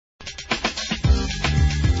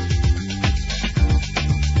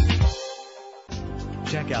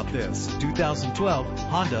Check out this 2012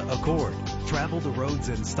 Honda Accord. Travel the roads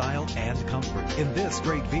in style and comfort in this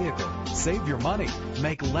great vehicle. Save your money.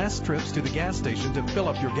 Make less trips to the gas station to fill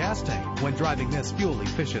up your gas tank when driving this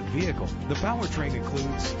fuel-efficient vehicle. The powertrain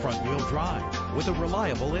includes front-wheel drive with a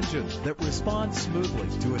reliable engine that responds smoothly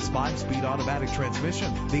to its 5-speed automatic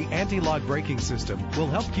transmission. The anti-lock braking system will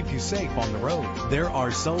help keep you safe on the road. There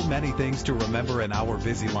are so many things to remember in our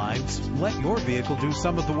busy lives. Let your vehicle do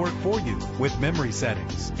some of the work for you with memory settings.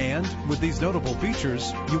 And with these notable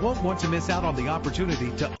features, you won't want to miss out on the opportunity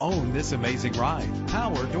to own this amazing ride.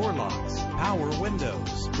 Power door locks, power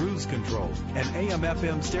windows, cruise control, an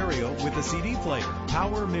AM/FM stereo with a CD player,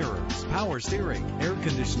 power mirrors, power steering, air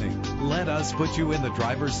conditioning. Let us put you in the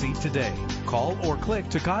driver's seat today. Call or click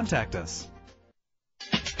to contact us.